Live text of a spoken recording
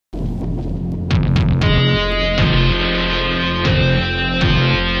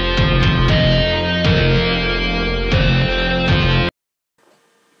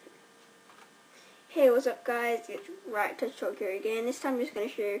guys, it's Right Touch Talk here again. This time I'm just going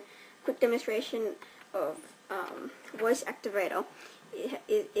to show you a quick demonstration of VoiceActivator.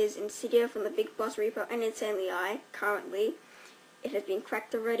 It is in Cydia from the Big Boss repo, and it's in the currently. It has been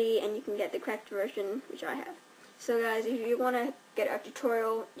cracked already, and you can get the cracked version, which I have. So guys, if you want to get a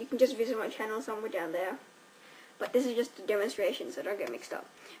tutorial, you can just visit my channel somewhere down there. But this is just a demonstration, so don't get mixed up.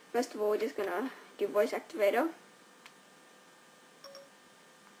 First of all, we're just going to do VoiceActivator.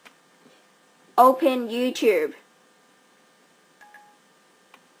 Open YouTube.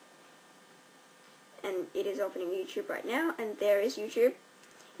 And it is opening YouTube right now, and there is YouTube,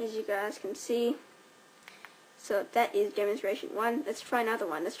 as you guys can see. So that is demonstration 1. Let's try another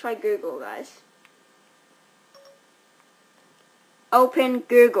one. Let's try Google, guys. Open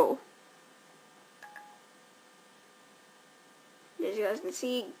Google. As you guys can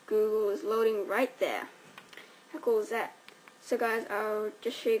see, Google is loading right there. How cool is that? So guys, I'll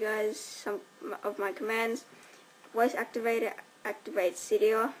just show you guys some of my commands. VoiceActivator activates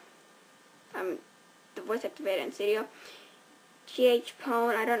Cydia. The VoiceActivator and Cydia.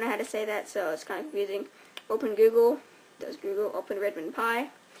 CHPWN, I don't know how to say that, so it's kind of confusing. Open Google, does Google. Open Redmond Pi,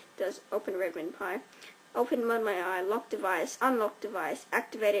 does Open Redmond Pi. Open Mode My Eye, lock device, unlock device,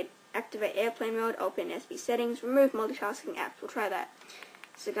 activate airplane mode, open SB settings, remove multitasking apps. We'll try that.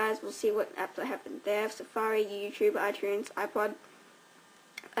 So guys, we'll see what apps I have in there. Safari, YouTube, iTunes, iPod,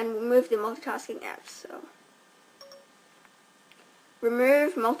 and remove the multitasking apps. So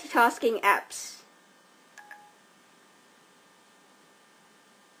remove multitasking apps.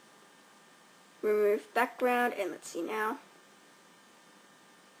 Remove background, and let's see now.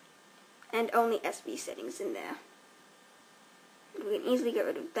 And only SB settings in there. We can easily get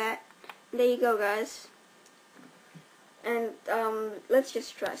rid of that. There you go, guys. And let's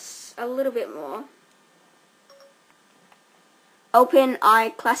just try a little bit more. Open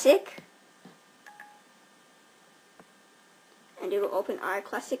iClassic, and it will open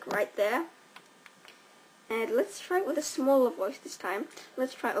iClassic right there. And let's try it with a smaller voice this time.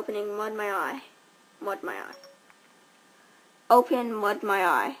 Let's try opening Mod My Eye. Mod My Eye. Open Mod My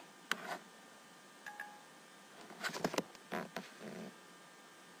Eye.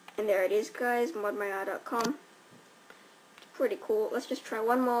 And there it is, guys. modmyeye.com. Pretty cool. Let's just try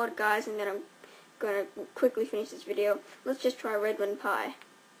one more, guys, and then I'm gonna quickly finish this video. Let's just try Redmond Pi.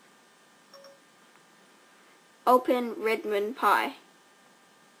 Open Redmond Pi.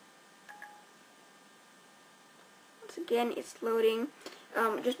 Once again, it's loading.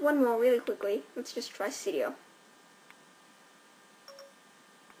 Just one more really quickly. Let's just try Cydia.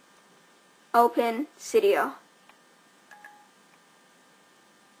 Open Cydia.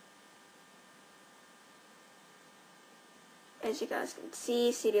 As you guys can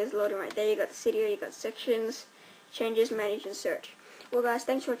see, Cydia is loading right there. You got the Cydia, you got sections, changes, manage, and search. Well guys,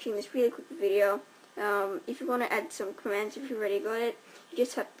 thanks for watching this really quick video. If you want to add some commands, if you already got it, you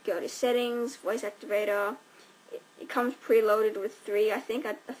just have to go to settings, VoiceActivator. It comes preloaded with 3, I think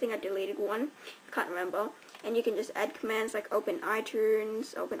I deleted 1, I can't remember. And you can just add commands like open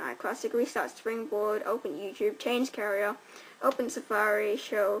iTunes, open iClassic, restart Springboard, open YouTube, change carrier, open Safari,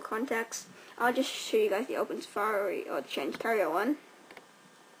 show contacts. I'll just show you guys the open Safari or change carrier one.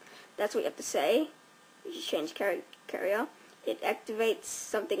 That's what you have to say. You just change carrier. It activates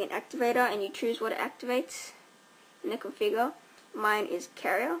something in Activator, and you choose what it activates in the configure. Mine is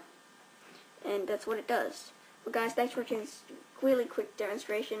carrier, and that's what it does. Well guys, thanks for watching this really quick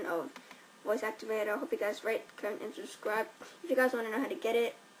demonstration of VoiceActivator. I hope you guys rate, comment, and subscribe. If you guys want to know how to get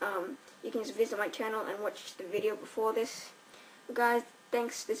it, you can just visit my channel and watch the video before this. Well guys,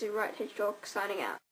 thanks. This is Right Touch Talk signing out.